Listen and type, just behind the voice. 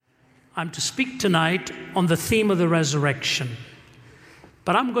I'm to speak tonight on the theme of the resurrection,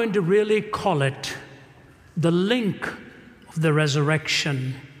 but I'm going to really call it the link of the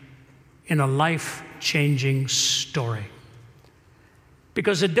resurrection in a life-changing story.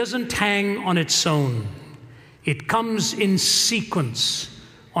 Because it doesn't hang on its own. It comes in sequence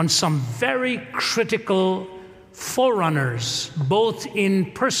on some very critical forerunners, both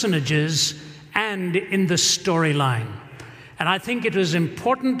in personages and in the storyline. And I think it was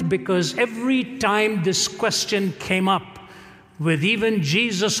important because every time this question came up with even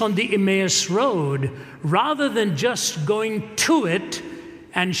Jesus on the Emmaus Road, rather than just going to it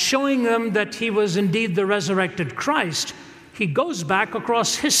and showing them that he was indeed the resurrected Christ, he goes back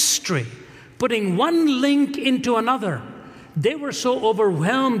across history, putting one link into another. They were so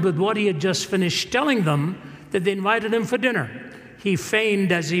overwhelmed with what he had just finished telling them that they invited him for dinner. He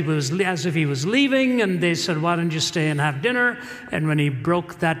feigned as if he was leaving, and they said, "Why don't you stay and have dinner?" And when he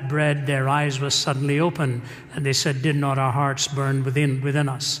broke that bread, their eyes were suddenly open, and they said, "Did not our hearts burn within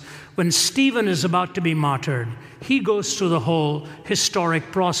us?" When Stephen is about to be martyred, he goes through the whole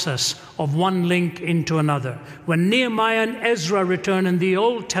historic process of one link into another. When Nehemiah and Ezra return in the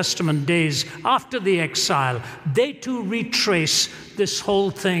Old Testament days after the exile, they too retrace this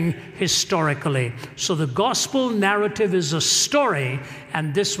whole thing historically. So the gospel narrative is a story,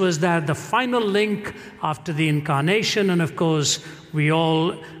 and this was the final link after the incarnation. And of course, we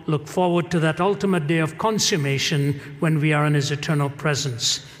all look forward to that ultimate day of consummation when we are in his eternal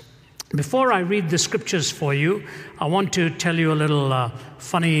presence. Before I read the scriptures for you, I want to tell you a little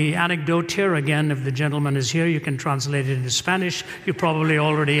funny anecdote here. Again, if the gentleman is here, you can translate it into Spanish. You probably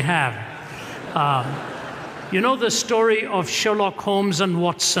already have. You know the story of Sherlock Holmes and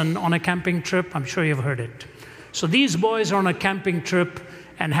Watson on a camping trip? I'm sure you've heard it. So these boys are on a camping trip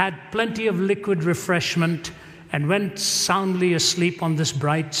and had plenty of liquid refreshment and went soundly asleep on this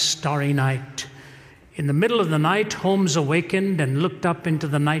bright, starry night. In the middle of the night, Holmes awakened and looked up into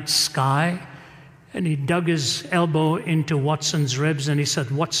the night sky, and he dug his elbow into Watson's ribs and he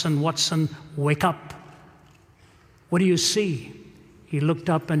said, "Watson, Watson, wake up. What do you see?" He looked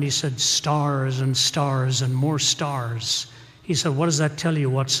up and he said, "Stars and stars and more stars." He said, "What does that tell you,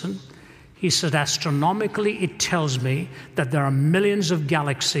 Watson?" He said, "Astronomically, it tells me that there are millions of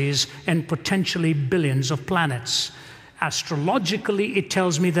galaxies and potentially billions of planets. Astrologically, it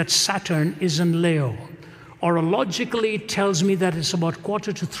tells me that Saturn is in Leo. Orologically, it tells me that it's about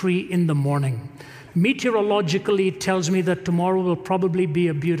 2:45 in the morning. Meteorologically, it tells me that tomorrow will probably be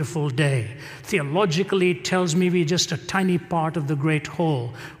a beautiful day. Theologically, it tells me we're just a tiny part of the great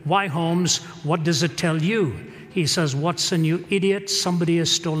whole. Why, Holmes, what does it tell you?" He says, "Watson, you idiot, somebody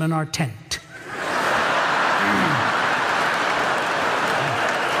has stolen our tent."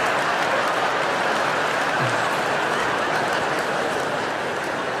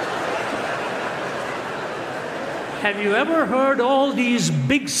 Have you ever heard all these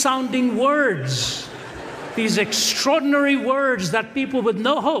big-sounding words, these extraordinary words that people with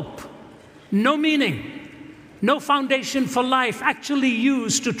no hope, no meaning, no foundation for life actually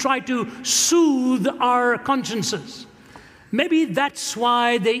use to try to soothe our consciences? Maybe that's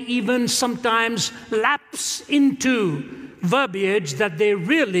why they even sometimes lapse into verbiage that they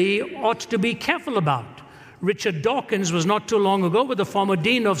really ought to be careful about. Richard Dawkins was not too long ago with the former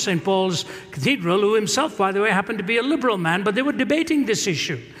dean of St. Paul's Cathedral, who himself, by the way, happened to be a liberal man, but they were debating this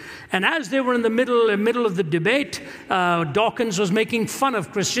issue. And as they were in the middle of the debate, Dawkins was making fun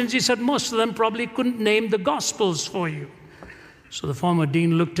of Christians. He said most of them probably couldn't name the Gospels for you. So the former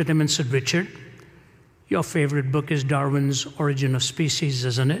dean looked at him and said, "Richard, your favorite book is Darwin's Origin of Species,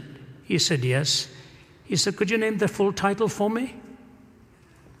 isn't it?" He said, "Yes." He said, "Could you name the full title for me?"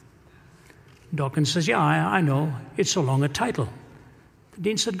 Dawkins says, "Yeah, I know. It's so long a title." The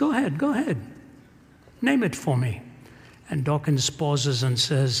dean said, Go ahead. Name it for me." And Dawkins pauses and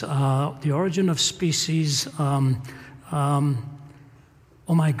says, "The Origin of Species, oh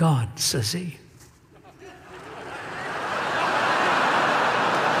my God," says he.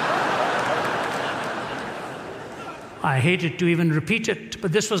 I hated to even repeat it,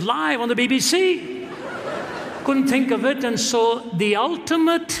 but this was live on the BBC. Couldn't think of it, and so the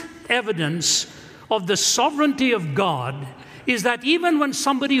ultimate evidence of the sovereignty of God is that even when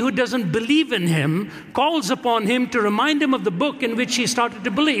somebody who doesn't believe in him calls upon him to remind him of the book in which he started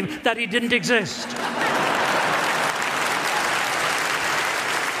to believe, that he didn't exist.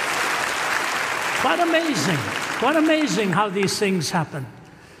 Quite amazing how these things happen.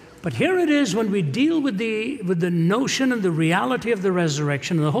 But here it is when we deal with the notion and the reality of the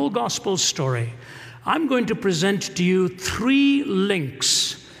resurrection and the whole gospel story. I'm going to present to you 3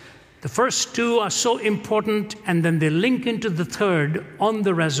 links The first two are so important, and then they link into the third on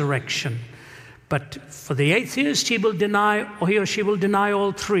the resurrection. But for the atheist, he or she will deny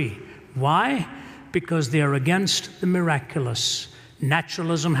all three. Why? Because they are against the miraculous.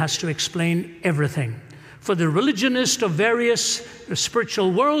 Naturalism has to explain everything. For the religionist of various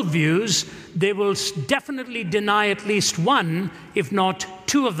spiritual worldviews, they will definitely deny at least one, if not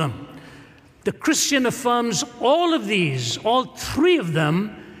two of them. The Christian affirms all of these, all three of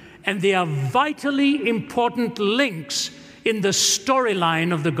them, and they are vitally important links in the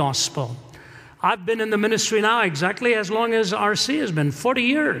storyline of the gospel. I've been in the ministry now exactly as long as RC has been, 40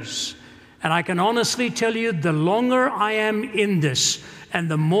 years. And I can honestly tell you, the longer I am in this, and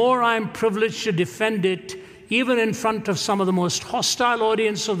the more I'm privileged to defend it, even in front of some of the most hostile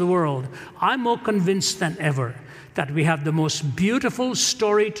audience of the world, I'm more convinced than ever that we have the most beautiful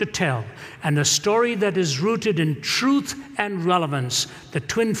story to tell, and a story that is rooted in truth and relevance, the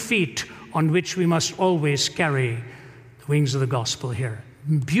twin feet on which we must always carry the wings of the gospel here.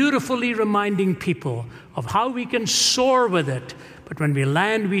 Beautifully reminding people of how we can soar with it, but when we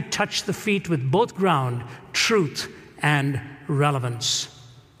land, we touch the feet with both ground, truth and relevance.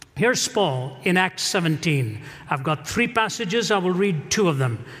 Here's Paul in Acts 17. I've got three passages. I will read two of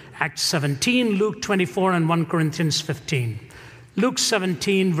them. Acts 17, Luke 24, and 1 Corinthians 15. Luke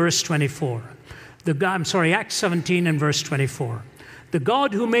 17, verse 24. Acts 17 and verse 24. The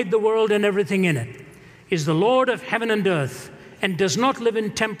God who made the world and everything in it is the Lord of heaven and earth, and does not live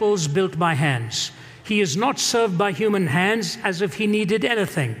in temples built by hands. He is not served by human hands as if he needed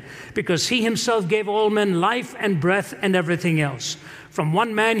anything, because he himself gave all men life and breath and everything else. From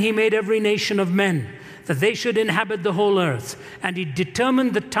one man he made every nation of men, that they should inhabit the whole earth, and he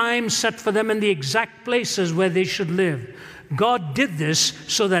determined the time set for them and the exact places where they should live. God did this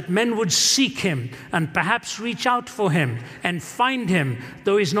so that men would seek him and perhaps reach out for him and find him,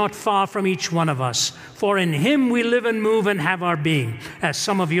 though he's not far from each one of us. For in him we live and move and have our being. As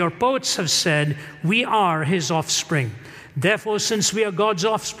some of your poets have said, we are his offspring. Therefore, since we are God's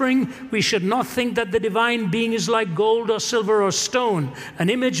offspring, we should not think that the divine being is like gold or silver or stone, an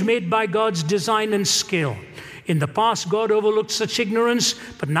image made by God's design and skill. In the past, God overlooked such ignorance,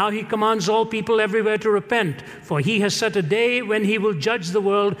 but now he commands all people everywhere to repent, for he has set a day when he will judge the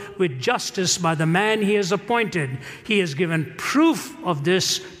world with justice by the man he has appointed. He has given proof of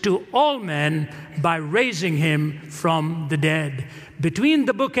this to all men by raising him from the dead. Between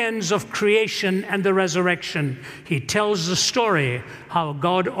the bookends of creation and the resurrection, he tells the story how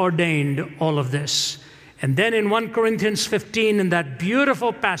God ordained all of this. And then in 1 Corinthians 15, in that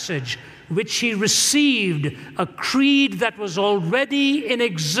beautiful passage, which he received a creed that was already in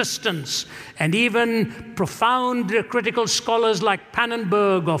existence. And even profound critical scholars like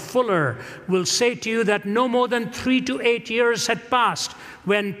Pannenberg or Fuller will say to you that no more than 3 to 8 years had passed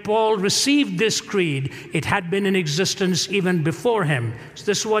when Paul received this creed. It had been in existence even before him. So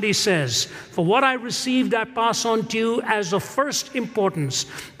this is what he says: "For what I received I pass on to you as of first importance,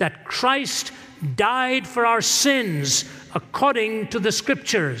 that Christ died for our sins according to the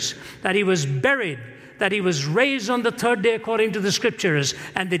Scriptures, that he was buried, that he was raised on the third day according to the Scriptures,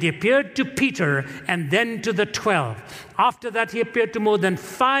 and that he appeared to Peter and then to the 12. After that, he appeared to more than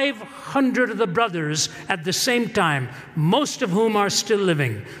 500 of the brothers at the same time, most of whom are still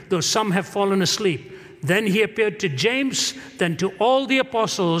living, though some have fallen asleep. Then he appeared to James, then to all the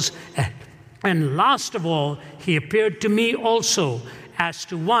apostles, and last of all, he appeared to me also, as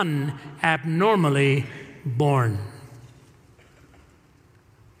to one abnormally born."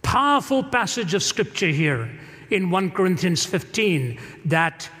 Powerful passage of Scripture here in 1 Corinthians 15,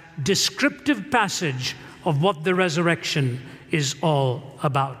 that descriptive passage of what the resurrection is all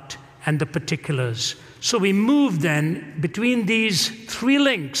about and the particulars. So we move then between these three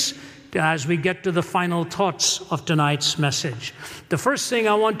links as we get to the final thoughts of tonight's message. The first thing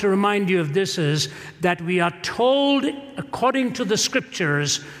I want to remind you of this is that we are told, according to the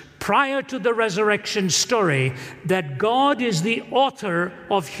Scriptures, prior to the resurrection story, that God is the author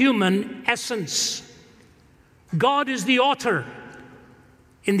of human essence. God is the author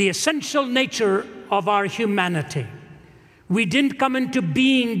in the essential nature of our humanity. We didn't come into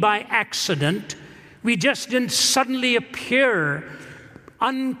being by accident. We just didn't suddenly appear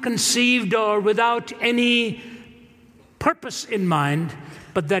unconceived or without any purpose in mind,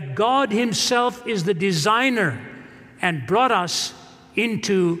 but that God himself is the designer and brought us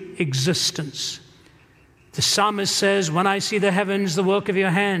into existence. The psalmist says, "When I see the heavens, the work of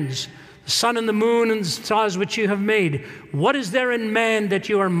your hands, the sun and the moon and the stars which you have made, what is there in man that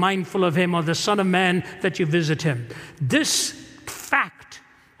you are mindful of him, or the Son of Man that you visit him?" This fact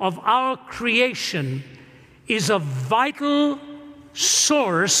of our creation is a vital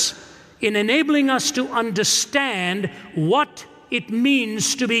source in enabling us to understand what it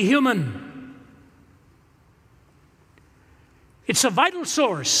means to be human. It's a vital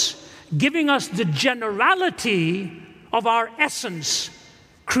source, giving us the generality of our essence,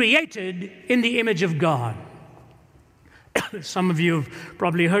 created in the image of God. Some of you have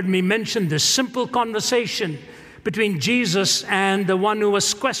probably heard me mention this simple conversation between Jesus and the one who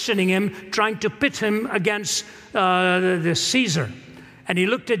was questioning him, trying to pit him against the Caesar. And he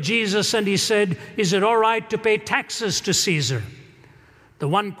looked at Jesus and he said, "Is it all right to pay taxes to Caesar?" The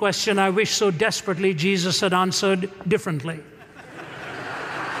one question I wish so desperately Jesus had answered differently.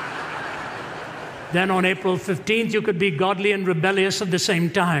 Then on April 15th, you could be godly and rebellious at the same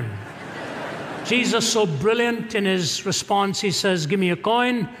time. Jesus, so brilliant in his response, he says, "Give me a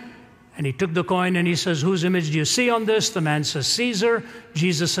coin." And he took the coin and he says, "Whose image do you see on this?" The man says, "Caesar."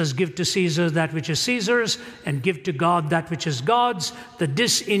 Jesus says, "Give to Caesar that which is Caesar's, and give to God that which is God's." The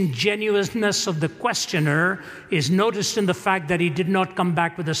disingenuousness of the questioner is noticed in the fact that he did not come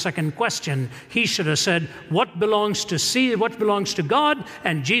back with a second question. He should have said, "What belongs to Caesar? What belongs to God?"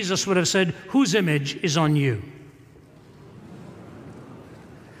 And Jesus would have said, "Whose image is on you?"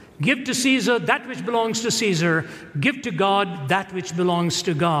 Give to Caesar that which belongs to Caesar. Give to God that which belongs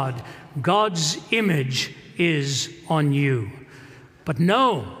to God. God's image is on you. But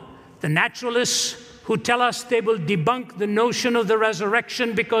no, the naturalists who tell us they will debunk the notion of the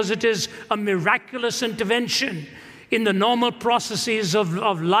resurrection because it is a miraculous intervention in the normal processes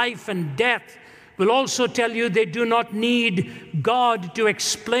of life and death, will also tell you they do not need God to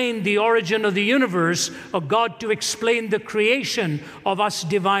explain the origin of the universe or God to explain the creation of us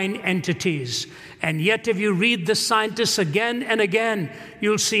divine entities. And yet, if you read the scientists again and again,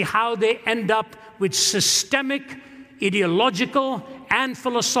 you'll see how they end up with systemic, ideological, and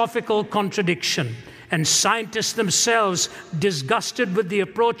philosophical contradiction. And scientists themselves, disgusted with the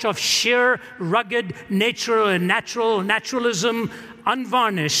approach of sheer, rugged, naturalism,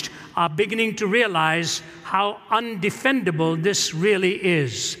 unvarnished, are beginning to realize how undefendable this really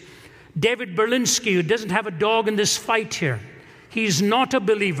is. David Berlinski, who doesn't have a dog in this fight here, he's not a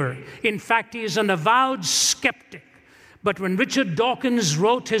believer. In fact, he is an avowed skeptic. But when Richard Dawkins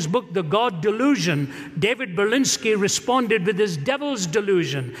wrote his book, The God Delusion, David Berlinski responded with his devil's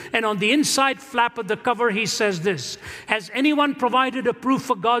delusion. And on the inside flap of the cover, he says this: "Has anyone provided a proof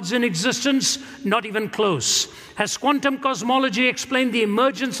for God's inexistence? Not even close. Has quantum cosmology explained the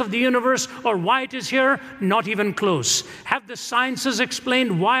emergence of the universe or why it is here? Not even close. Have the sciences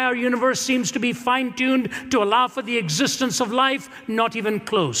explained why our universe seems to be fine-tuned to allow for the existence of life? Not even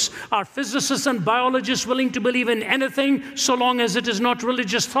close. Are physicists and biologists willing to believe in anything so long as it is not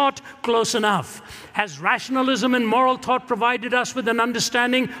religious thought? Close enough. Has rationalism and moral thought provided us with an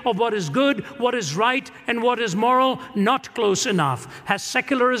understanding of what is good, what is right, and what is moral? Not close enough. Has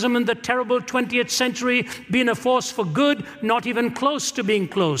secularism in the terrible 20th century been a force for good? Not even close to being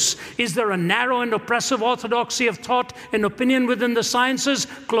close. Is there a narrow and oppressive orthodoxy of thought and opinion within the sciences?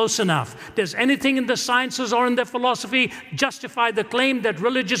 Close enough. Does anything in the sciences or in their philosophy justify the claim that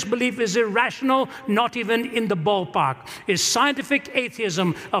religious belief is irrational? Not even in the ballpark. Is scientific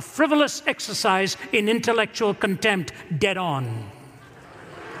atheism a frivolous exercise in intellectual contempt? Dead on.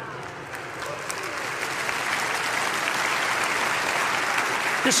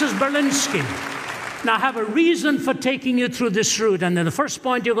 This is Berlinski. Now, I have a reason for taking you through this route, and then the first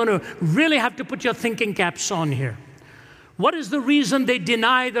point, you're going to really have to put your thinking caps on here. What is the reason they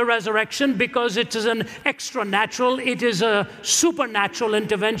deny the resurrection? Because it is an extra-natural, it is a supernatural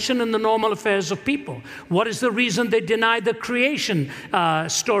intervention in the normal affairs of people. What is the reason they deny the creation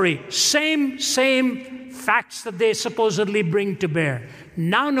story? Same facts that they supposedly bring to bear.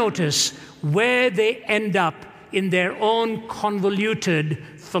 Now notice where they end up in their own convoluted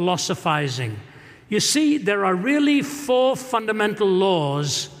philosophizing. You see, there are really 4 fundamental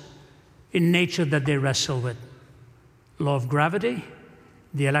laws in nature that they wrestle with. Law of gravity,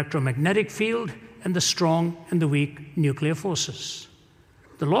 the electromagnetic field, and the strong and the weak nuclear forces.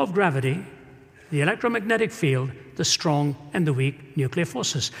 The law of gravity, the electromagnetic field, the strong and the weak nuclear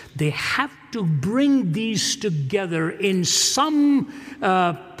forces. They have to bring these together in some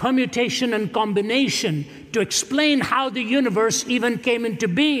permutation and combination to explain how the universe even came into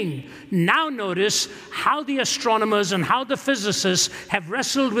being. Now notice how the astronomers and how the physicists have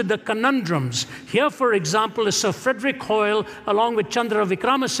wrestled with the conundrums. Here, for example, is Sir Frederick Hoyle along with Chandra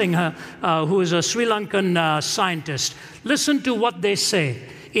Vikramasinghe, who is a Sri Lankan scientist. Listen to what they say.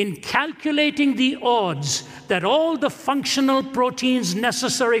 In calculating the odds that all the functional proteins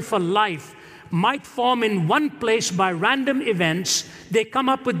necessary for life might form in one place by random events, they come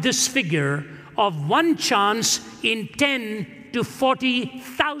up with this figure of 1 chance in 10 to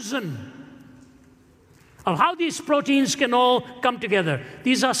 40,000. of how these proteins can all come together.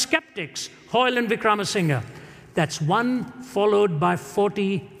 These are skeptics, Hoyle and Vikramasinghe. That's 1 followed by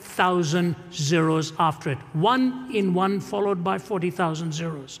 40,000 zeros after it. 1 in 1 followed by 40,000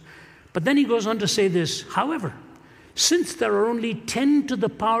 zeros. But then he goes on to say this, however, since there are only 10 to the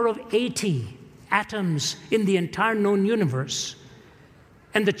power of 80 atoms in the entire known universe,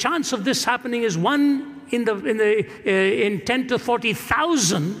 and the chance of this happening is 1 in 10 to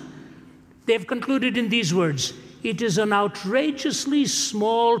 40,000, they've concluded in these words, it is an outrageously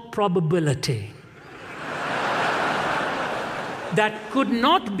small probability that could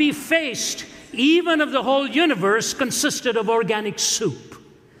not be faced even if the whole universe consisted of organic soup.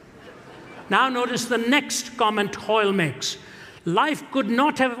 Now notice the next comment Hoyle makes. Life could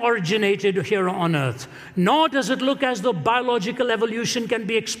not have originated here on Earth, nor does it look as though biological evolution can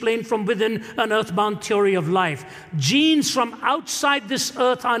be explained from within an earthbound theory of life. Genes from outside this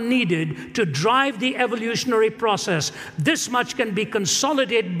Earth are needed to drive the evolutionary process. This much can be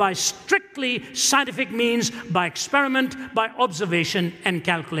consolidated by strictly scientific means, by experiment, by observation and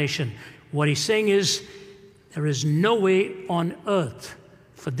calculation. What he's saying is, there is no way on Earth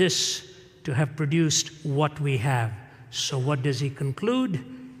for this to have produced what we have. So what does he conclude?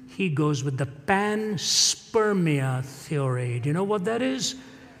 He goes with the panspermia theory. Do you know what that is?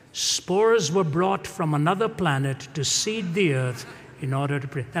 Spores were brought from another planet to seed the Earth in order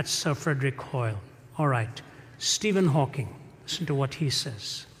to... That's Sir Frederick Hoyle. All right. Stephen Hawking. Listen to what he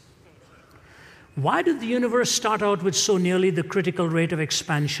says. Why did the universe start out with so nearly the critical rate of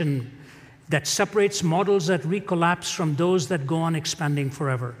expansion that separates models that recollapse from those that go on expanding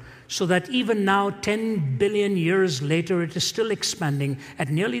forever, so that even now, 10 billion years later, it is still expanding at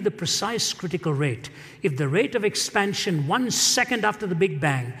nearly the precise critical rate? If the rate of expansion 1 second after the Big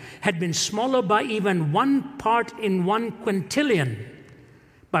Bang had been smaller by even 1 part in 1 quintillion,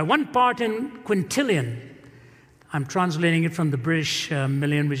 by 1 part in quintillion, I'm translating it from the British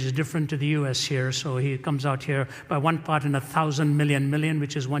million, which is different to the US here, so he comes out here by 1 part in 1,000 million,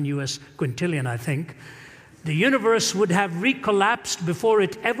 which is 1 US quintillion, I think. The universe would have recollapsed before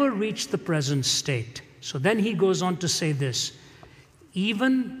it ever reached the present state. So then he goes on to say this,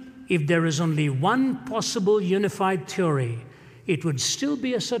 even if there is only one possible unified theory, it would still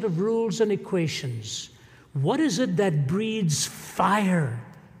be a set of rules and equations. What is it that breathes fire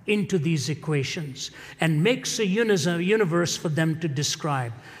into these equations and makes a universe for them to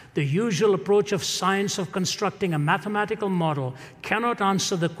describe? The usual approach of science of constructing a mathematical model cannot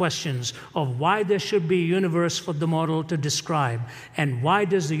answer the questions of why there should be a universe for the model to describe, and why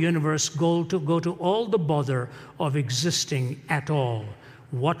does the universe go to all the bother of existing at all.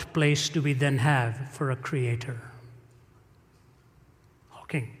 What place do we then have for a creator?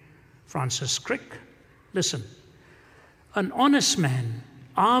 Hawking. Francis Crick. Listen, an honest man,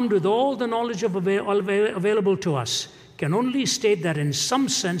 armed with all the knowledge available to us, can only state that in some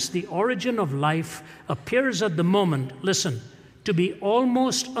sense the origin of life appears at the moment, listen, to be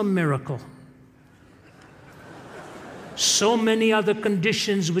almost a miracle. So many other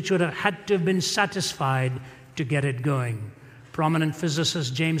conditions which would have had to have been satisfied to get it going. Prominent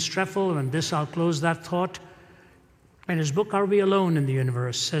physicist James Trefil, and this I'll close that thought, in his book, Are We Alone in the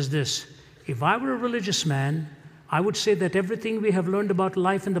Universe, says this, if I were a religious man, I would say that everything we have learned about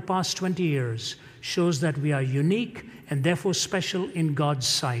life in the past 20 years shows that we are unique and therefore special in God's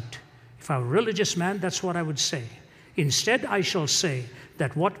sight. If I were a religious man, that's what I would say. Instead, I shall say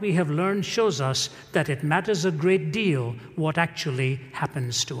that what we have learned shows us that it matters a great deal what actually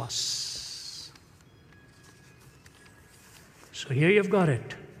happens to us. So here you've got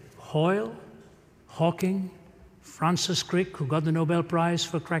it. Hoyle, Hawking, Francis Crick, who got the Nobel Prize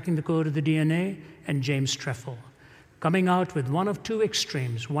for cracking the code of the DNA, and James Trefil, coming out with one of two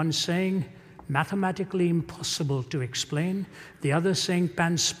extremes, one saying mathematically impossible to explain, the other saying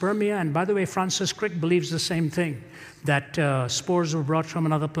panspermia. And by the way, Francis Crick believes the same thing, that spores were brought from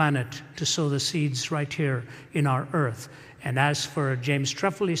another planet to sow the seeds right here in our Earth. And as for James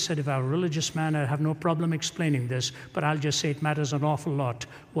Trefil, he said, if I were a religious man, I'd have no problem explaining this, but I'll just say it matters an awful lot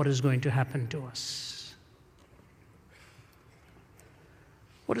what is going to happen to us.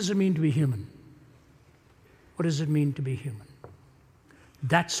 What does it mean to be human? What does it mean to be human?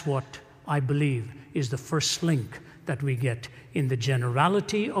 That's what I believe is the first link that we get in the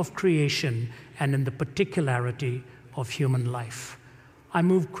generality of creation and in the particularity of human life. I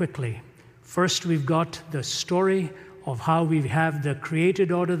move quickly. First, we've got the story of how we have the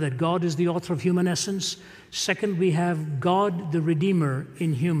created order, that God is the author of human essence. Second, we have God, the Redeemer,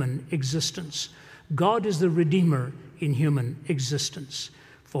 in human existence. God is the Redeemer in human existence.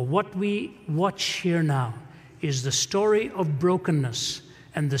 For what we watch here now is the story of brokenness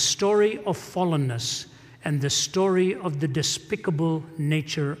and the story of fallenness and the story of the despicable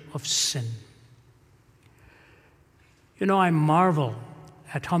nature of sin. You know, I marvel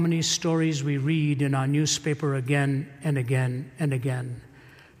at how many stories we read in our newspaper again and again and again.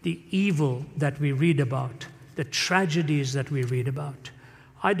 The evil that we read about, the tragedies that we read about.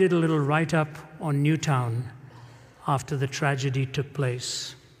 I did a little write-up on Newtown after the tragedy took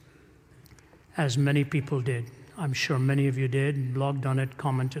place, as many people did. I'm sure many of you did, blogged on it,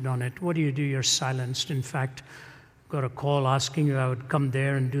 commented on it. What do? You're silenced. In fact, got a call asking if I would come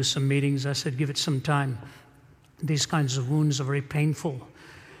there and do some meetings. I said, give it some time. These kinds of wounds are very painful.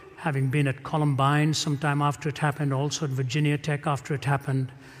 Having been at Columbine sometime after it happened, also at Virginia Tech after it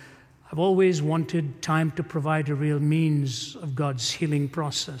happened, I've always wanted time to provide a real means of God's healing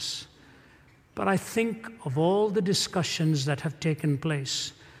process. But I think of all the discussions that have taken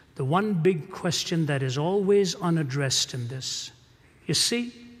place, the one big question that is always unaddressed in this, you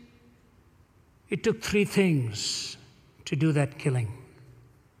see, it took 3 things to do that killing.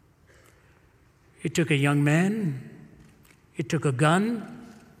 It took a young man, it took a gun,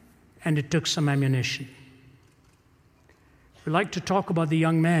 and it took some ammunition. We like to talk about the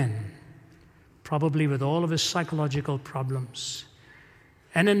young man, probably with all of his psychological problems.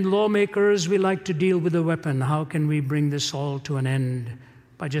 And in lawmakers, we like to deal with the weapon. How can we bring this all to an end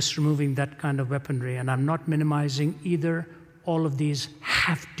by just removing that kind of weaponry? And I'm not minimizing either. All of these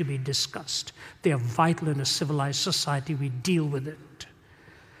have to be discussed. They are vital in a civilized society. We deal with it.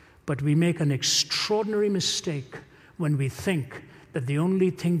 But we make an extraordinary mistake when we think that the only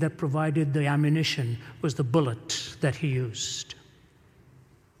thing that provided the ammunition was the bullet that he used.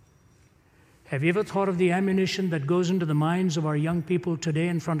 Have you ever thought of the ammunition that goes into the minds of our young people today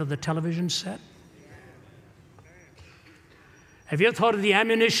in front of the television set? Have you ever thought of the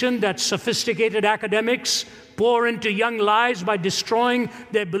ammunition that sophisticated academics pour into young lives by destroying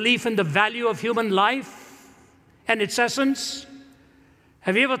their belief in the value of human life and its essence?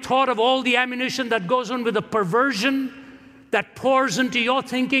 Have you ever thought of all the ammunition that goes on with the perversion that pours into your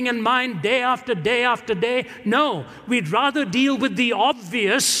thinking and mind day after day after day? No, we'd rather deal with the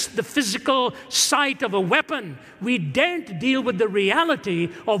obvious, the physical sight of a weapon. We daren't deal with the reality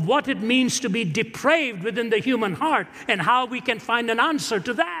of what it means to be depraved within the human heart and how we can find an answer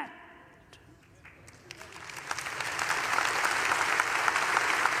to that.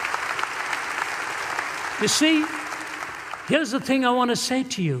 You see, here's the thing I want to say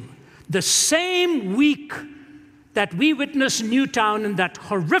to you. The same week that we witnessed Newtown in that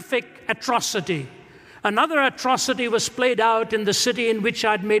horrific atrocity, another atrocity was played out in the city in which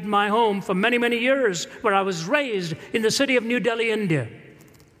I'd made my home for many, many years, where I was raised, in the city of New Delhi, India,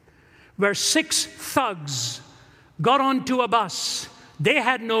 where 6 thugs got onto a bus. They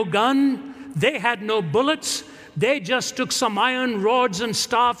had no gun, they had no bullets. They just took some iron rods and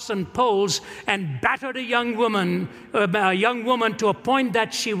staffs and poles and battered a young woman to a point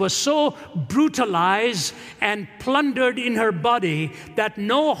that she was so brutalized and plundered in her body that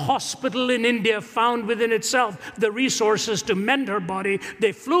no hospital in India found within itself the resources to mend her body.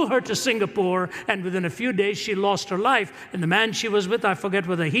 They flew her to Singapore, and within a few days she lost her life. And the man she was with, I forget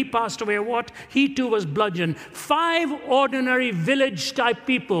whether he passed away or what, he too was bludgeoned. 5 ordinary village-type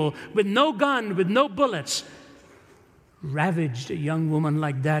people with no gun, with no bullets, ravaged a young woman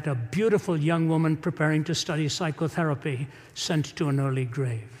like that, a beautiful young woman preparing to study psychotherapy, sent to an early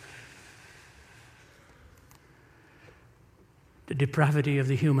grave. The depravity of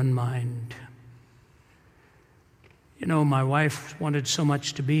the human mind. You know, my wife wanted so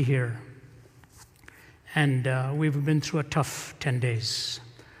much to be here, and we've been through a tough 10 days.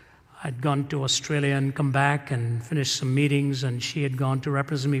 I'd gone to Australia and come back and finished some meetings, and she had gone to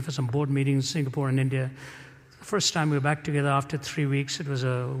represent me for some board meetings in Singapore and India. The first time we were back together after 3 weeks, it was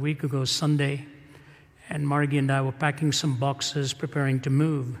a week ago Sunday, and Margie and I were packing some boxes, preparing to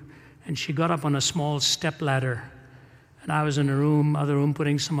move, and she got up on a small step ladder, and I was in a other room,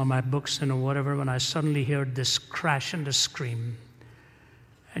 putting some of my books in or whatever, when I suddenly heard this crash and a scream,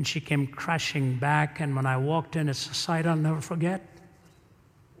 and she came crashing back, and when I walked in, it's a sight I'll never forget.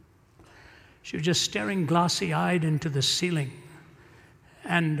 She was just staring glassy-eyed into the ceiling,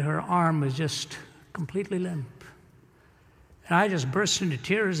 and her arm was just completely limp. And I just burst into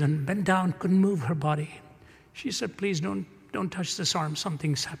tears and bent down, couldn't move her body. She said, please don't touch this arm,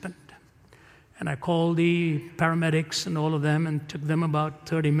 something's happened. And I called the paramedics and all of them, and took them about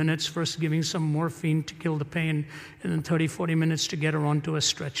 30 minutes, first giving some morphine to kill the pain, and then 30, 40 minutes to get her onto a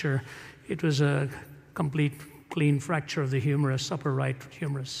stretcher. It was a complete, clean fracture of the humerus, upper right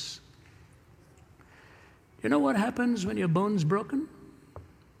humerus. You know what happens when your bone's broken?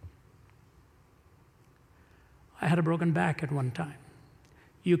 I had a broken back at one time.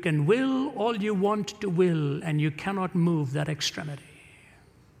 You can will all you want to will, and you cannot move that extremity.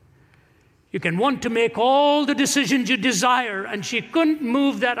 You can want to make all the decisions you desire, and she couldn't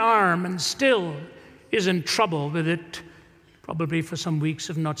move that arm and still is in trouble with it, probably for some weeks,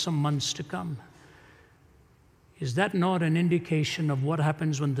 if not some months to come. Is that not an indication of what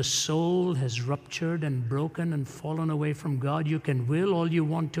happens when the soul has ruptured and broken and fallen away from God? You can will all you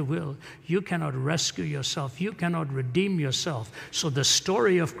want to will. You cannot rescue yourself. You cannot redeem yourself. So the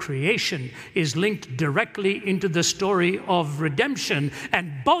story of creation is linked directly into the story of redemption,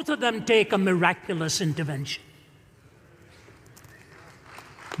 and both of them take a miraculous intervention.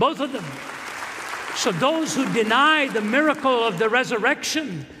 Both of them. So those who deny the miracle of the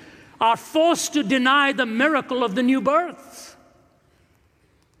resurrection are forced to deny the miracle of the new birth.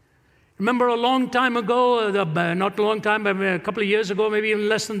 Remember a long time ago, not a long time, but a couple of years ago, maybe even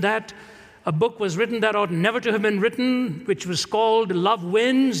less than that, a book was written that ought never to have been written, which was called Love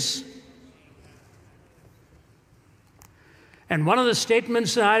Wins. And one of the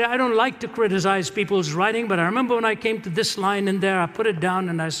statements, I don't like to criticize people's writing, but I remember when I came to this line in there, I put it down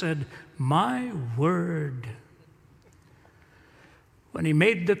and I said, my word. When he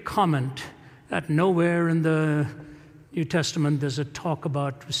made the comment that nowhere in the New Testament does it talk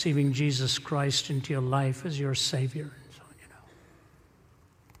about receiving Jesus Christ into your life as your Savior. And so on,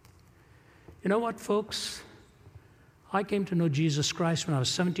 You know what, folks? I came to know Jesus Christ when I was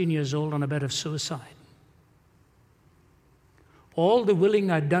 17 years old on a bed of suicide. All the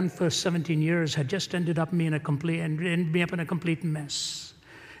willing I'd done for 17 years had just ended up me in a complete mess.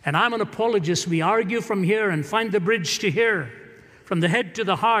 And I'm an apologist. We argue from here and find the bridge to here. From the head to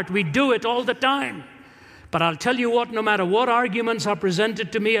the heart, we do it all the time. But I'll tell you what, no matter what arguments are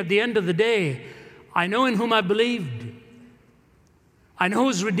presented to me at the end of the day, I know in whom I believed. I know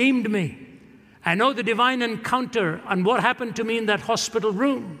who's redeemed me. I know the divine encounter and what happened to me in that hospital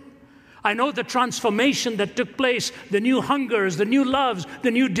room. I know the transformation that took place, the new hungers, the new loves, the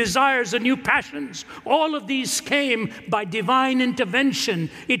new desires, the new passions. All of these came by divine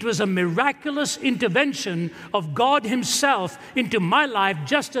intervention. It was a miraculous intervention of God Himself into my life,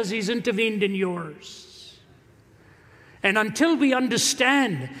 just as He's intervened in yours. And until we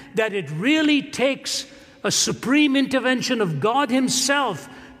understand that it really takes a supreme intervention of God Himself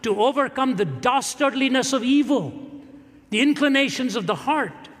to overcome the dastardliness of evil, the inclinations of the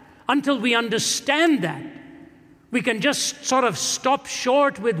heart, until we understand that, we can just sort of stop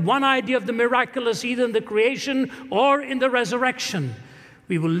short with one idea of the miraculous, either in the creation or in the resurrection.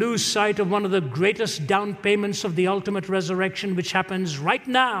 We will lose sight of one of the greatest down payments of the ultimate resurrection, which happens right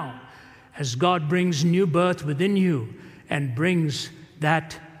now as God brings new birth within you and brings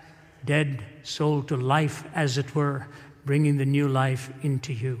that dead soul to life, as it were, bringing the new life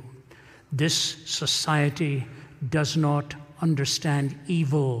into you. This society does not understand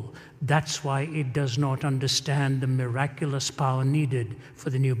evil. That's why it does not understand the miraculous power needed for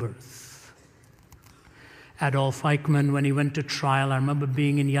the new birth. Adolf Eichmann, when he went to trial, I remember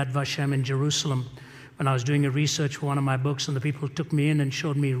being in Yad Vashem in Jerusalem when I was doing a research for one of my books, and the people took me in and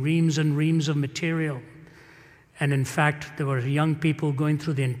showed me reams and reams of material. And in fact, there were young people going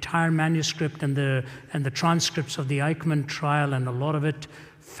through the entire manuscript and the transcripts of the Eichmann trial, and a lot of it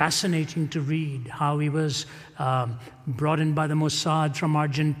fascinating to read, how he was brought in by the Mossad from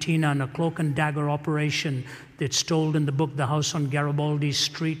Argentina in a cloak and dagger operation that's told in the book The House on Garibaldi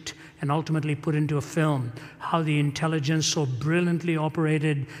Street and ultimately put into a film, how the intelligence so brilliantly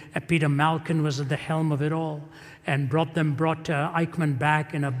operated. Peter Malkin was at the helm of it all and brought Eichmann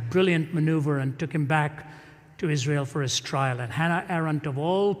back in a brilliant maneuver and took him back to Israel for his trial. And Hannah Arendt, of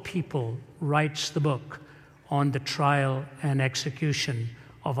all people, writes the book on the trial and execution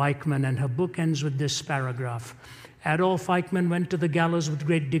of Eichmann, and her book ends with this paragraph. Adolf Eichmann went to the gallows with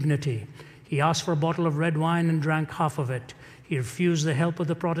great dignity. He asked for a bottle of red wine and drank half of it. He refused the help of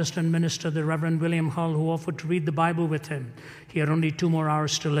the Protestant minister, the Reverend William Hull, who offered to read the Bible with him. He had only 2 more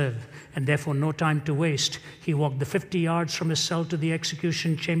hours to live, and therefore no time to waste. He walked the 50 yards from his cell to the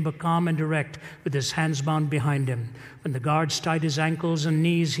execution chamber, calm and erect, with his hands bound behind him. When the guards tied his ankles and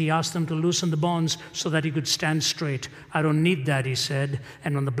knees, he asked them to loosen the bonds so that he could stand straight. "I don't need that," he said.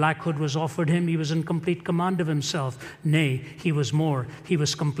 And when the black hood was offered him, he was in complete command of himself. Nay, he was more. He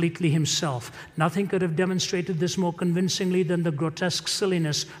was completely himself. Nothing could have demonstrated this more convincingly than the grotesque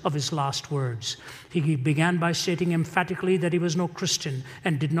silliness of his last words. He began by stating emphatically that he was no Christian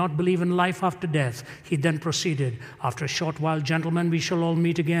and did not believe in life after death. He then proceeded, "After a short while, gentlemen, we shall all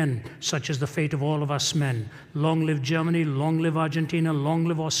meet again. Such is the fate of all of us men. Long live Germany, long live Argentina, long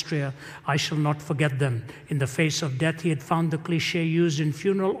live Austria. I shall not forget them. In the face of death, he had found the cliche used in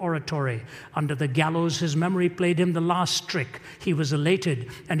funeral oratory. Under the gallows, his memory played him the last trick. He was elated,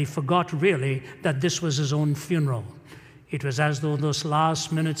 and he forgot really that this was his own funeral. It was as though in those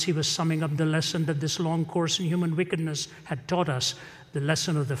last minutes he was summing up the lesson that this long course in human wickedness had taught us, the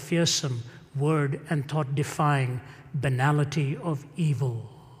lesson of the fearsome, word and thought-defying banality of evil.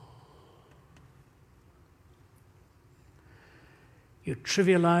 You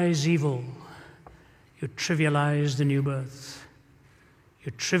trivialize evil, you trivialize the new birth.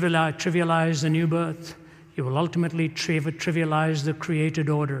 You trivialize the new birth, you will ultimately trivialize the created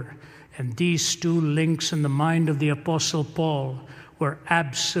order. And these two links in the mind of the Apostle Paul were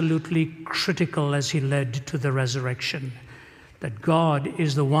absolutely critical as he led to the resurrection. That God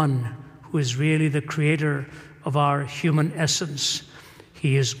is the one who is really the creator of our human essence.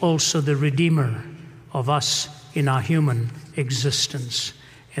 He is also the redeemer of us in our human existence.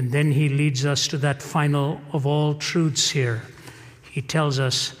 And then he leads us to that final of all truths here. He tells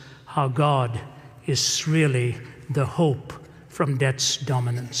us how God is really the hope from death's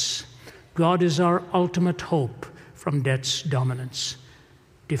dominance. God is our ultimate hope from death's dominance,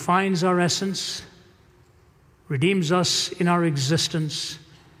 defines our essence, redeems us in our existence,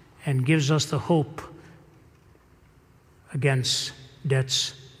 and gives us the hope against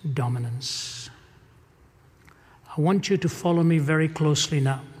death's dominance. I want you to follow me very closely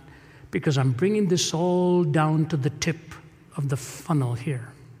now, because I'm bringing this all down to the tip of the funnel here,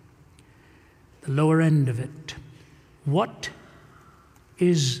 the lower end of it. What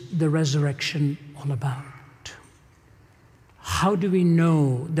is the resurrection all about? How do we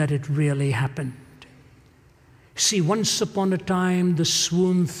know that it really happened? See, once upon a time, the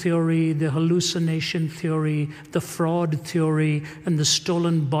swoon theory, the hallucination theory, the fraud theory, and the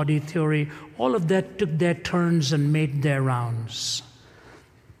stolen body theory, all of that took their turns and made their rounds.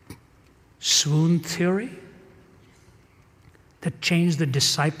 Swoon theory that changed the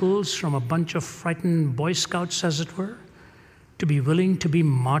disciples from a bunch of frightened Boy Scouts, as it were, to be willing to be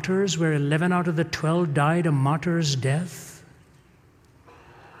martyrs, where 11 out of the 12 died a martyr's death.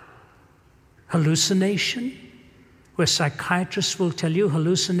 Hallucination, where psychiatrists will tell you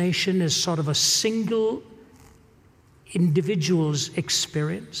hallucination is sort of a single individual's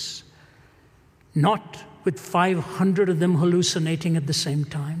experience, not with 500 of them hallucinating at the same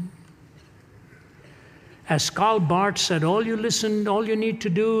time. As Karl Barth said, all you need to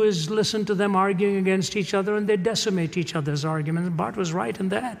do is listen to them arguing against each other, and they decimate each other's arguments. Barth was right in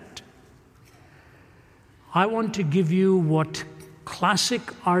that. I want to give you what classic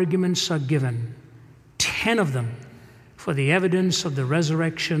arguments are given, 10 of them, for the evidence of the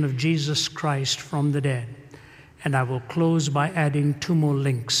resurrection of Jesus Christ from the dead. And I will close by adding 2 more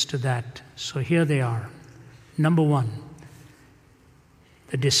links to that. So here they are. Number 1,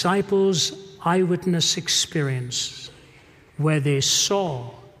 the disciples' eyewitness experience, where they saw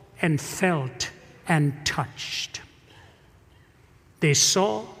and felt and touched. They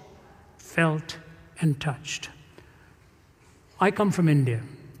saw, felt, and touched. I come from India.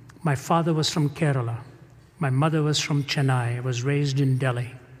 My father was from Kerala. My mother was from Chennai. I was raised in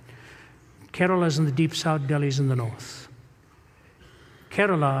Delhi. Kerala is in the deep south, Delhi is in the north.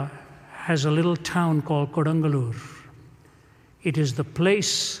 Kerala has a little town called Kodungalur. It is the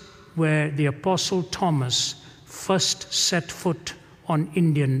place where the Apostle Thomas first set foot on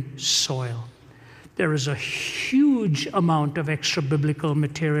Indian soil. There is a huge amount of extra biblical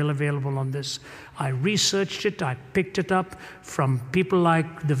material available on this. I researched it, I picked it up from people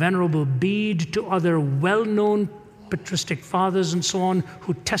like the Venerable Bede to other well-known patristic fathers and so on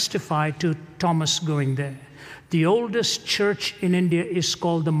who testify to Thomas going there. The oldest church in India is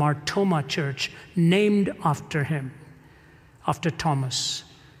called the Mar Thoma Church, named after him, after Thomas.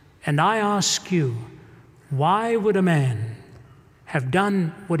 And I ask you, why would a man have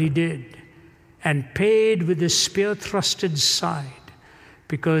done what he did and paid with his spear-thrusted side?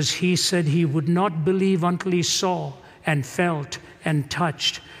 Because he said he would not believe until he saw and felt and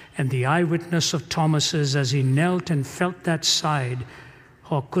touched. And the eyewitness of Thomas is, as he knelt and felt that side,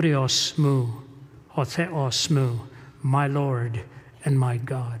 ho kurios mu, ho theos mu, my Lord and my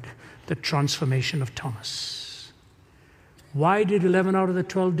God. The transformation of Thomas. Why did 11 out of the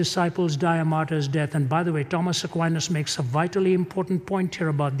 12 disciples die a martyr's death? And by the way, Thomas Aquinas makes a vitally important point here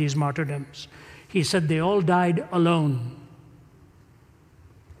about these martyrdoms. He said they all died alone.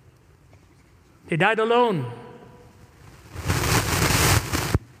 They died alone.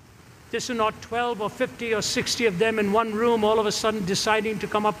 This is not 12 or 50 or 60 of them in one room all of a sudden deciding to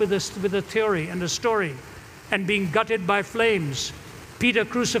come up with a theory and a story and being gutted by flames. Peter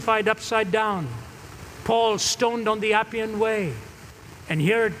crucified upside down. Paul stoned on the Appian Way. And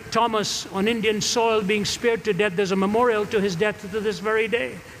here Thomas on Indian soil being speared to death. There's a memorial to his death to this very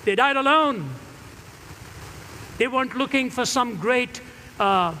day. They died alone. They weren't looking for some great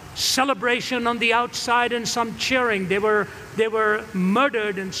celebration on the outside and some cheering. They were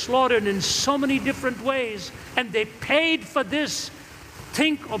murdered and slaughtered in so many different ways. And they paid for this.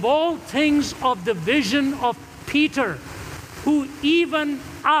 Think of all things of the vision of Peter, who even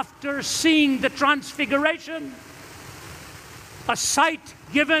after seeing the transfiguration, a sight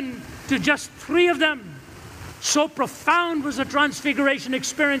given to just 3 of them, so profound was the transfiguration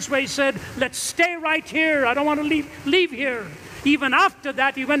experience where he said, let's stay right here. I don't want to leave here. Even after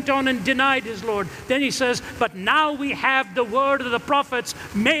that, he went on and denied his Lord. Then he says, but now we have the word of the prophets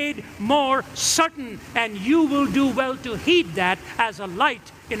made more certain, and you will do well to heed that as a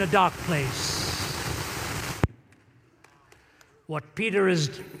light in a dark place.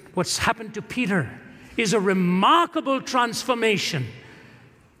 What's happened to Peter is a remarkable transformation.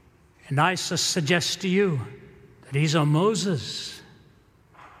 And I suggest to you that he saw Moses.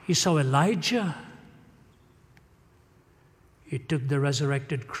 He saw Elijah. It took the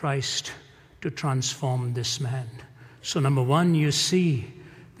resurrected Christ to transform this man. So number 1, you see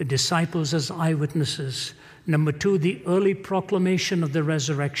the disciples as eyewitnesses. Number 2, the early proclamation of the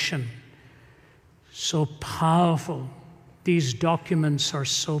resurrection. So powerful. These documents are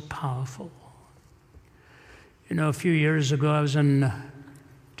so powerful. You know, a few years ago, I was in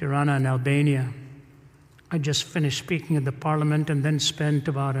Tirana in Albania. I just finished speaking at the parliament and then spent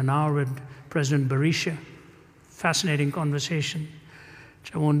about an hour with President Berisha. Fascinating conversation,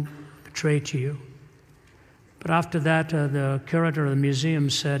 which I won't betray to you. But after that, the curator of the museum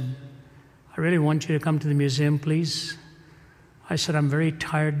said, I really want you to come to the museum, please. I said, I'm very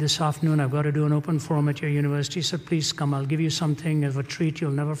tired this afternoon. I've got to do an open forum at your university. He said, please come. I'll give you something of a treat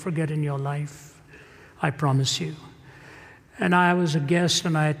you'll never forget in your life. I promise you. And I was a guest,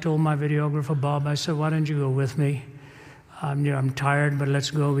 and I had told my videographer, Bob, I said, why don't you go with me? I'm tired, but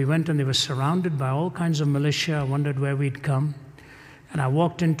let's go. We went, and they were surrounded by all kinds of militia. I wondered where we'd come. And I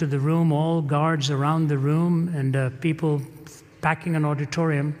walked into the room, all guards around the room, and people packing an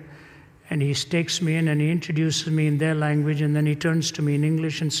auditorium. And he takes me in, and he introduces me in their language, and then he turns to me in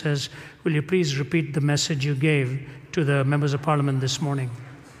English and says, will you please repeat the message you gave to the members of parliament this morning?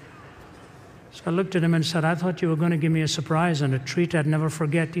 So I looked at him and said, I thought you were going to give me a surprise and a treat I'd never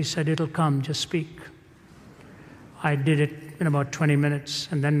forget. He said, it'll come, just speak. I did it in about 20 minutes,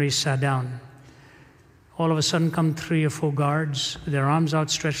 and then we sat down. All of a sudden come 3 or 4 guards with their arms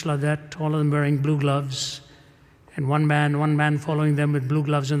outstretched like that, all of them wearing blue gloves. And one man following them with blue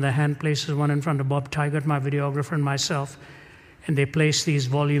gloves in their hand places one in front of Bob Tigert, my videographer, and myself. And they place these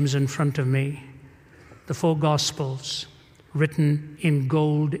volumes in front of me. The 4 Gospels, written in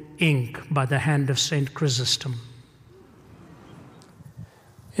gold ink by the hand of St. Chrysostom.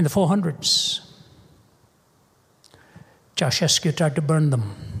 In the 400s, Ceausescu tried to burn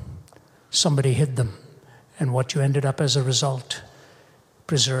them. Somebody hid them. And what you ended up as a result,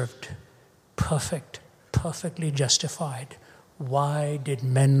 preserved, perfectly justified. Why did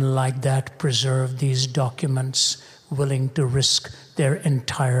men like that preserve these documents, willing to risk their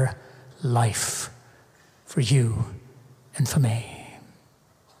entire life for you and for me?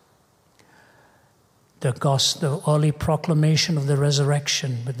 The early proclamation of the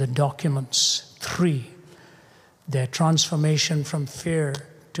resurrection with the documents. 3, their transformation from fear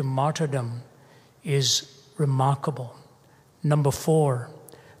to martyrdom is remarkable. Number 4,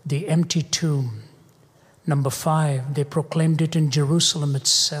 the empty tomb. Number 5, they proclaimed it in Jerusalem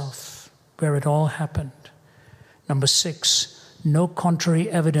itself, where it all happened. Number 6, no contrary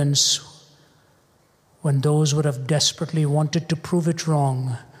evidence when those would have desperately wanted to prove it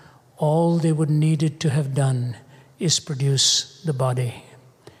wrong. All they would needed to have done is produce the body.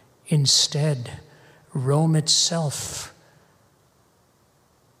 Instead, Rome itself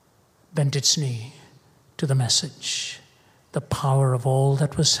bent its knee to the message, the power of all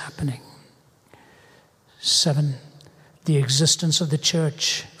that was happening. 7, the existence of the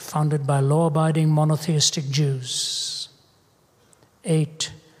church founded by law-abiding monotheistic Jews.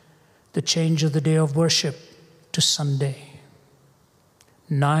 8, the change of the day of worship to Sunday.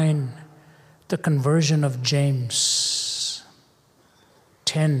 9, the conversion of James.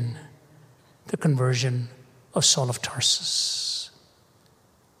 10, the conversion of Saul of Tarsus.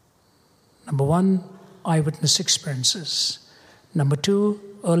 Number 1, eyewitness experiences. Number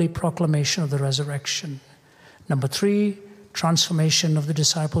 2, early proclamation of the resurrection. Number 3, transformation of the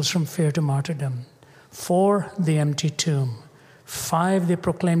disciples from fear to martyrdom. 4, the empty tomb. 5, they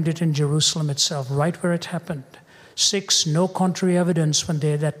proclaimed it in Jerusalem itself, right where it happened. 6, no contrary evidence when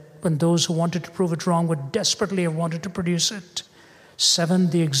when those who wanted to prove it wrong would desperately have wanted to produce it. 7,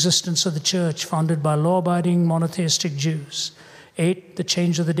 the existence of the church founded by law-abiding monotheistic Jews. 8, the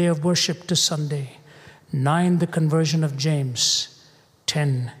change of the day of worship to Sunday. 9, the conversion of James.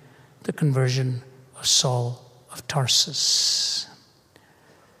 10, the conversion of Saul of Tarsus.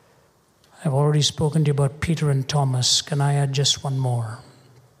 I've already spoken to you about Peter and Thomas. Can I add just one more?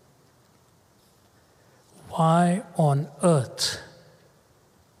 Why on earth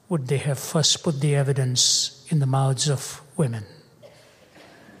would they have first put the evidence in the mouths of women?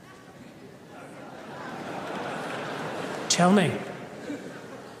 Tell me.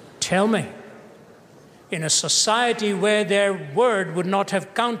 Tell me. In a society where their word would not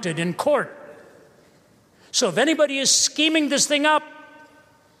have counted in court. So if anybody is scheming this thing up,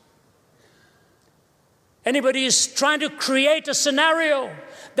 anybody is trying to create a scenario,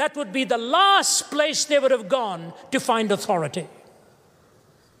 that would be the last place they would have gone to find authority.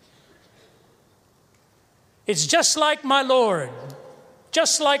 It's just like my Lord,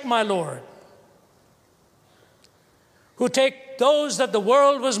 who take those that the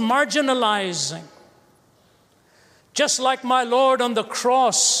world was marginalizing, just like my Lord on the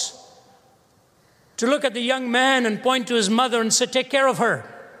cross, to look at the young man and point to his mother and say, take care of her.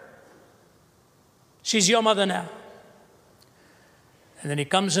 She's your mother now. And then he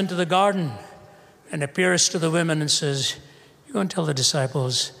comes into the garden and appears to the women and says, you go and tell the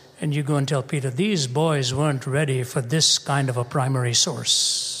disciples, and you go and tell Peter, these boys weren't ready for this kind of a primary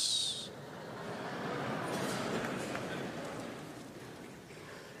source.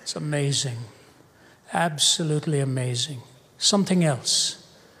 It's amazing. Absolutely amazing. Something else.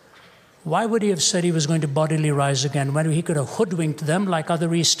 Why would he have said he was going to bodily rise again when he could have hoodwinked them like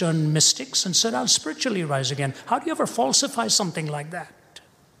other Eastern mystics and said, I'll spiritually rise again? How do you ever falsify something like that?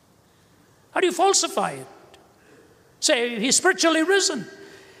 How do you falsify it? Say, he's spiritually risen.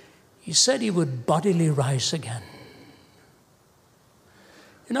 He said he would bodily rise again.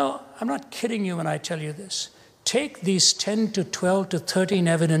 You know, I'm not kidding you when I tell you this. Take these 10 to 12 to 13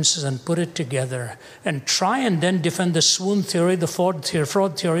 evidences and put it together and try and then defend the swoon theory, the fraud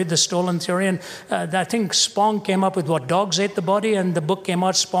theory, the stolen theory. And I think Spong came up with what? Dogs ate the body, and the book came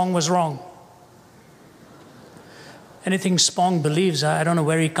out, Spong was wrong. Anything Spong believes, I don't know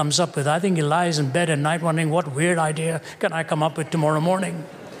where he comes up with. I think he lies in bed at night wondering, what weird idea can I come up with tomorrow morning?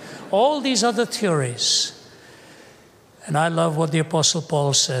 All these other theories. And I love what the Apostle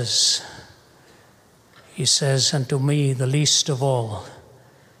Paul says. He says, and to me, the least of all,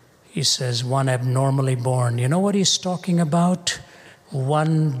 he says, one abnormally born. You know what he's talking about?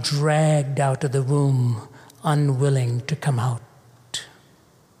 One dragged out of the womb, unwilling to come out.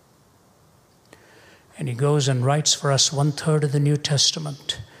 And he goes and writes for us 1/3 of the New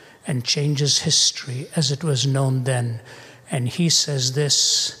Testament and changes history as it was known then. And he says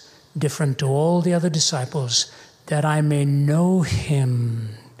this, different to all the other disciples, that I may know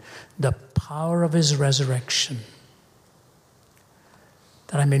him, the power of his resurrection.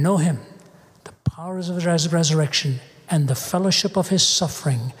 That I may know him, the powers of his resurrection, and the fellowship of his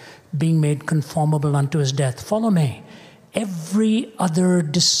suffering, being made conformable unto his death. Follow me. Every other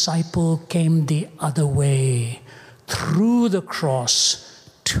disciple came the other way, through the cross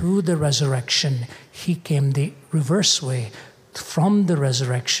to the resurrection. He came the reverse way, from the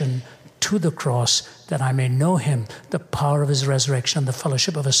resurrection to the cross, that I may know him, the power of his resurrection and the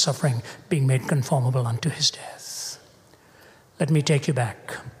fellowship of his suffering, being made conformable unto his death. Let me take you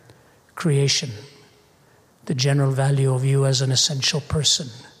back. Creation, the general value of you as an essential person,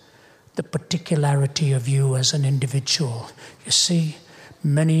 the particularity of you as an individual. You see,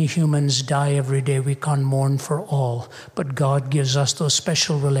 many humans die every day. We can't mourn for all, but God gives us those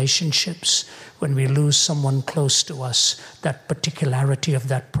special relationships. When we lose someone close to us, that particularity of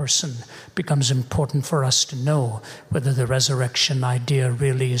that person becomes important for us to know whether the resurrection idea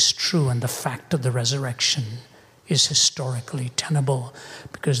really is true and the fact of the resurrection is historically tenable,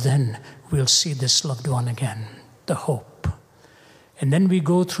 because then we'll see this loved one again, the hope. And then we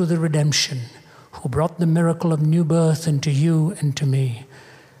go through the redemption, who brought the miracle of new birth into you and to me,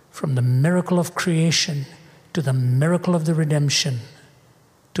 from the miracle of creation to the miracle of the redemption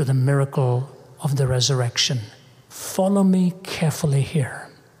to the miracle of the resurrection. Follow me carefully here.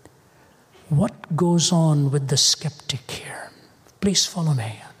 What goes on with the skeptic here? Please follow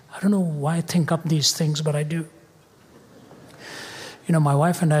me. I don't know why I think up these things, but I do. You know, my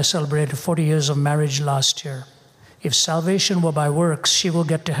wife and I celebrated 40 years of marriage last year. If salvation were by works, she will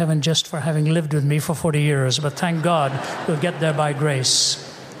get to heaven just for having lived with me for 40 years. But thank God, we'll get there by grace.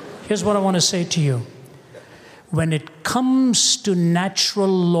 Here's what I want to say to you. When it comes to natural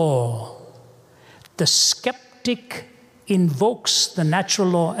law, the skeptic invokes the natural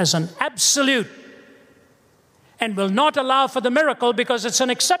law as an absolute and will not allow for the miracle because it's an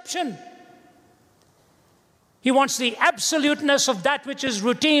exception. He wants the absoluteness of that which is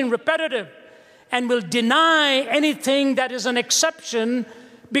routine, repetitive, and will deny anything that is an exception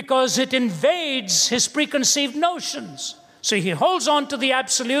because it invades his preconceived notions. So he holds on to the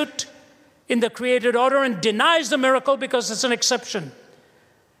absolute in the created order and denies the miracle because it's an exception.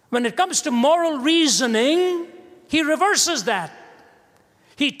 When it comes to moral reasoning, he reverses that.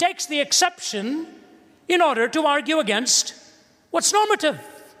 He takes the exception in order to argue against what's normative.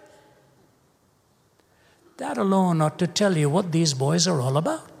 That alone ought to tell you what these boys are all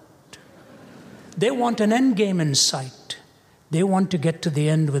about. They want an end game in sight. They want to get to the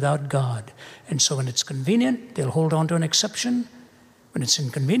end without God. And so when it's convenient, they'll hold on to an exception. When it's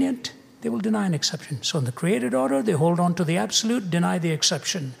inconvenient, they will deny an exception. So in the created order, they hold on to the absolute, deny the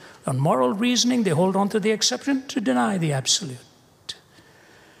exception. On moral reasoning, they hold on to the exception to deny the absolute.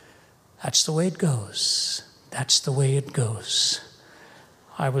 That's the way it goes. That's the way it goes.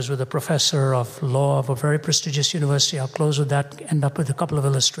 I was with a professor of law of a very prestigious university. I'll close with that, end up with a couple of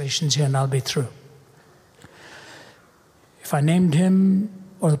illustrations here, and I'll be through. If I named him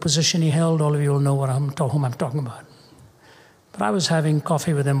or the position he held, all of you will know whom I'm talking about. But I was having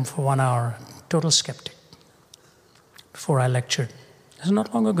coffee with him for 1 hour, total skeptic, before I lectured. This is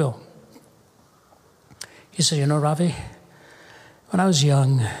not long ago. He said, you know, Ravi, when I was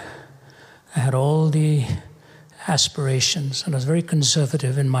young, I had all the aspirations, and I was very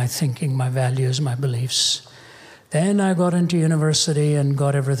conservative in my thinking, my values, my beliefs. Then I got into university and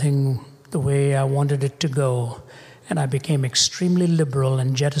got everything the way I wanted it to go, and I became extremely liberal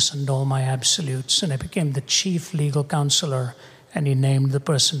and jettisoned all my absolutes, and I became the chief legal counselor, and he named the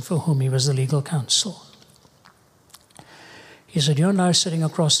person for whom he was the legal counsel. He said, you and I are sitting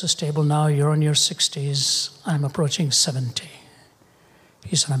across this table now, you're in your 60s, I'm approaching 70.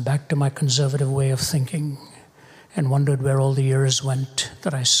 He said, I'm back to my conservative way of thinking, and wondered where all the years went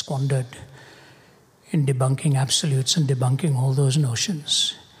that I squandered in debunking absolutes and debunking all those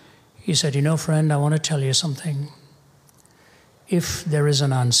notions. He said, you know, friend, I want to tell you something. If there is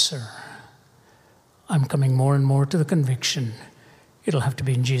an answer, I'm coming more and more to the conviction it'll have to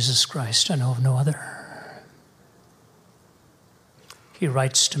be in Jesus Christ. I know of no other. He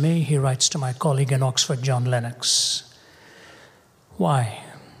writes to me, he writes to my colleague in Oxford, John Lennox. Why?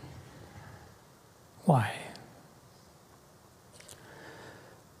 Why?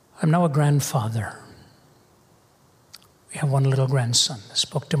 I'm now a grandfather. We have one little grandson. I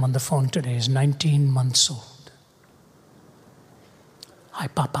spoke to him on the phone today. He's 19 months old. Hi,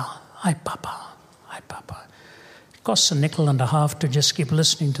 Papa. Hi, Papa. Hi, Papa. It costs $0.50 to just keep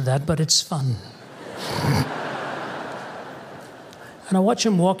listening to that, but it's fun. And I watch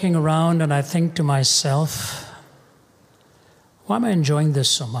him walking around and I think to myself, why am I enjoying this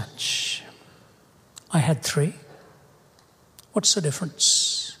so much? I had 3. What's the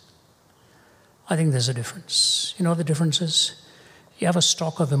difference? I think there's a difference. You know what the difference is? You have a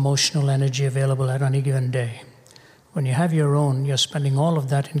stock of emotional energy available at any given day. When you have your own, you're spending all of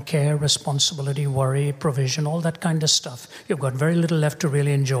that in care, responsibility, worry, provision, all that kind of stuff. You've got very little left to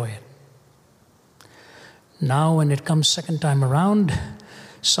really enjoy it. Now, when it comes second time around,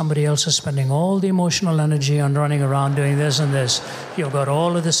 somebody else is spending all the emotional energy on running around doing this and this. You've got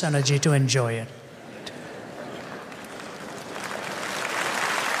all of this energy to enjoy it.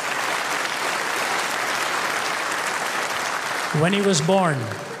 When he was born,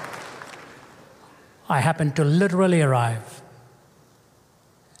 I happened to literally arrive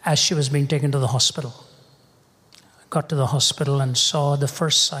as she was being taken to the hospital. I got to the hospital and saw the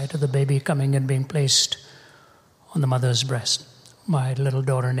first sight of the baby coming and being placed on the mother's breast, my little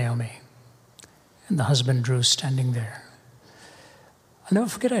daughter Naomi, and the husband Drew standing there. I'll never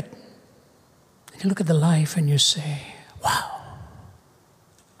forget it. You look at the life and you say, wow,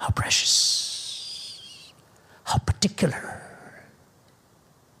 how precious, how particular.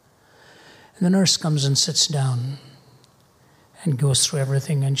 And the nurse comes and sits down and goes through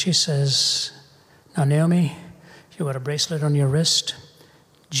everything, and she says, now Naomi, you've got a bracelet on your wrist.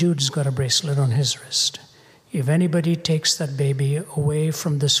 Jude's got a bracelet on his wrist. If anybody takes that baby away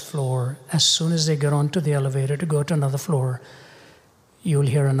from this floor, as soon as they get onto the elevator to go to another floor, you'll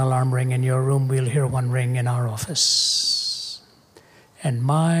hear an alarm ring in your room, we'll hear one ring in our office. And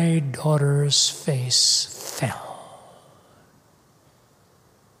my daughter's face fell.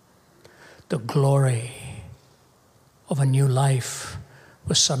 The glory of a new life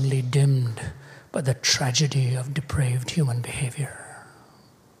was suddenly dimmed by the tragedy of depraved human behavior.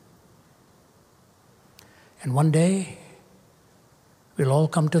 And one day, we'll all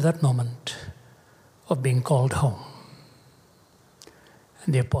come to that moment of being called home.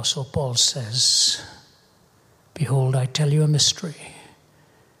 And the Apostle Paul says, behold, I tell you a mystery.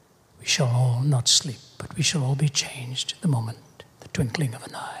 We shall all not sleep, but we shall all be changed at the moment, the twinkling of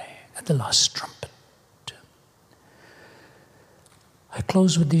an eye, at the last trumpet. I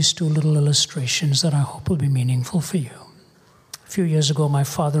close with these two little illustrations that I hope will be meaningful for you. A few years ago, my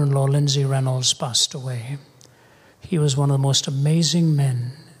father-in-law, Lindsay Reynolds, passed away. He was one of the most amazing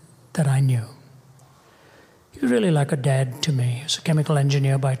men that I knew. He was really like a dad to me. He was a chemical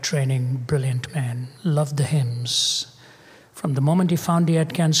engineer by training, brilliant man, loved the hymns. From the moment he found he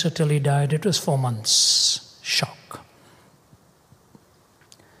had cancer till he died, it was 4 months. Shock.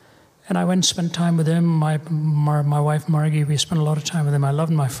 And I went and spent time with him. My wife, Margie, we spent a lot of time with him. I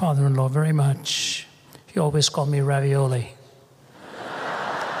loved my father-in-law very much. He always called me ravioli.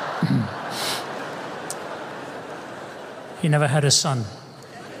 He never had a son.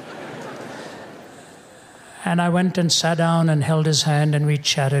 And I went and sat down and held his hand, and we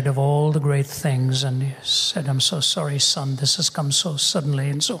chatted of all the great things. And he said, I'm so sorry, son, this has come so suddenly,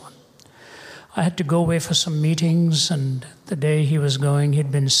 and so on. I had to go away for some meetings, and the day he was going,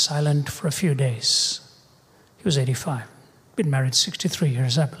 he'd been silent for a few days. He was 85, been married 63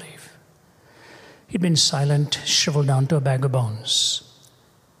 years, I believe. He'd been silent, shriveled down to a bag of bones.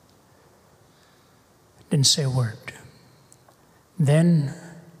 Didn't say a word. Then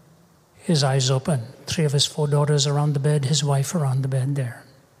his eyes opened. 3 of his 4 daughters around the bed, his wife around the bed there.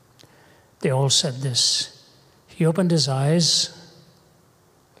 They all said this. He opened his eyes,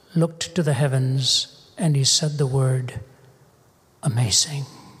 looked to the heavens, and he said the word, amazing.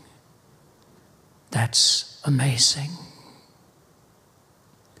 That's amazing.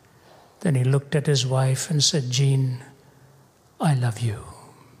 Then he looked at his wife and said, Jean, I love you.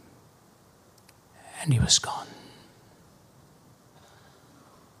 And he was gone.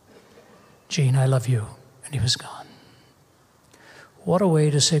 Jean, I love you. And he was gone. What a way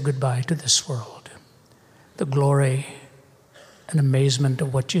to say goodbye to this world. The glory and amazement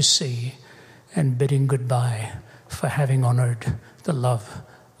of what you see, and bidding goodbye for having honored the love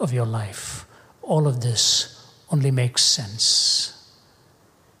of your life. All of this only makes sense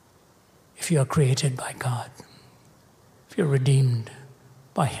if you are created by God, if you're redeemed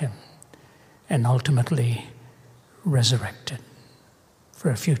by Him, and ultimately resurrected for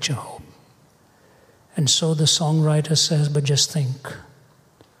a future hope. And so the songwriter says, but just think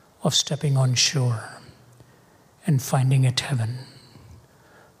of stepping on shore and finding it heaven,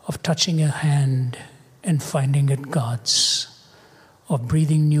 of touching a hand and finding it God's, of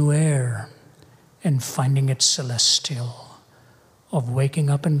breathing new air and finding it celestial, of waking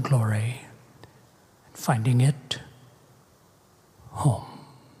up in glory and finding it home.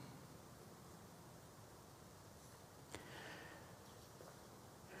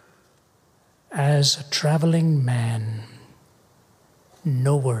 As a traveling man,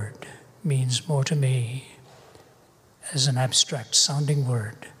 no word means more to me as an abstract sounding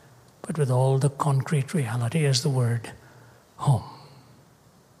word, but with all the concrete reality as the word home.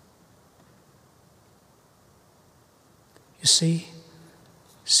 You see,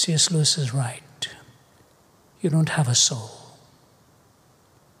 C.S. Lewis is right. You don't have a soul.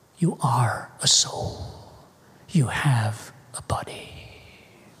 You are a soul. You have a body.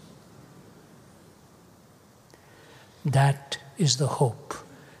 That is the hope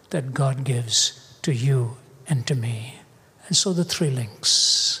that God gives to you and to me. And so the 3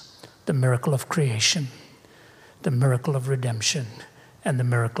 links, the miracle of creation, the miracle of redemption, and the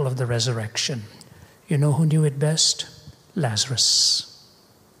miracle of the resurrection. You know who knew it best? Lazarus.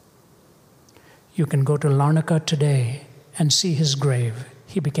 You can go to Larnaca today and see his grave.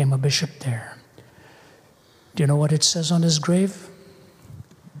 He became a bishop there. Do you know what it says on his grave?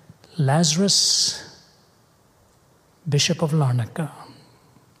 Lazarus, Bishop of Larnaca,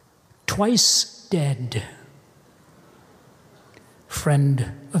 twice dead,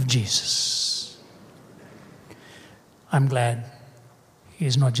 friend of Jesus. I'm glad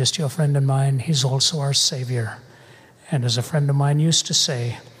he's not just your friend and mine, he's also our Savior. And as a friend of mine used to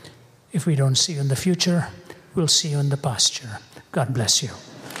say, if we don't see you in the future, we'll see you in the pasture. God bless you.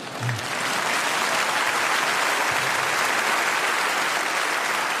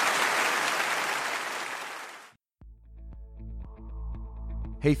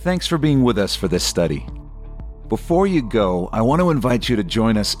 Hey, thanks for being with us for this study. Before you go, I want to invite you to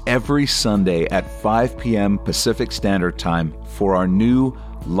join us every Sunday at 5 p.m. Pacific Standard Time for our new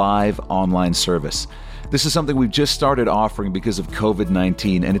live online service. This is something we've just started offering because of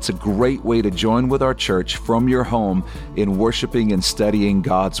COVID-19, and it's a great way to join with our church from your home in worshiping and studying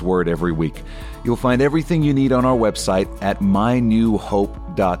God's Word every week. You'll find everything you need on our website at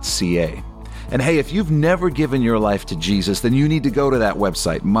mynewhope.ca. And hey, if you've never given your life to Jesus, then you need to go to that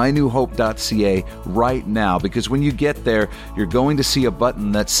website, mynewhope.ca, right now, because when you get there, you're going to see a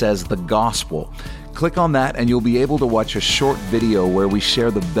button that says The Gospel. Click on that and you'll be able to watch a short video where we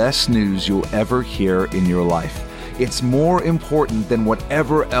share the best news you'll ever hear in your life. It's more important than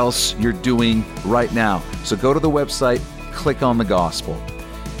whatever else you're doing right now. So go to the website, click on The Gospel.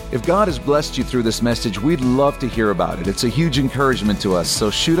 If God has blessed you through this message, we'd love to hear about it. It's a huge encouragement to us. So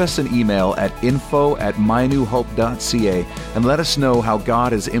shoot us an email at info@mynewhope.ca and let us know how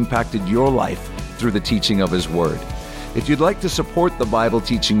God has impacted your life through the teaching of His Word. If you'd like to support the Bible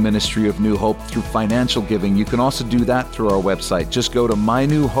teaching ministry of New Hope through financial giving, you can also do that through our website. Just go to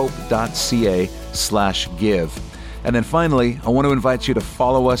mynewhope.ca/give. And then finally, I want to invite you to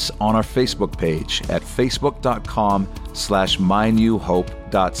follow us on our Facebook page at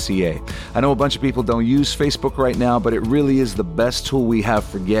facebook.com/mynewhope.ca. I know a bunch of people don't use Facebook right now, but it really is the best tool we have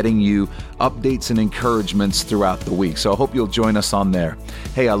for getting you updates and encouragements throughout the week. So I hope you'll join us on there.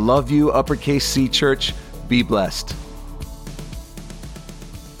 Hey, I love you, Uppercase C Church. Be blessed.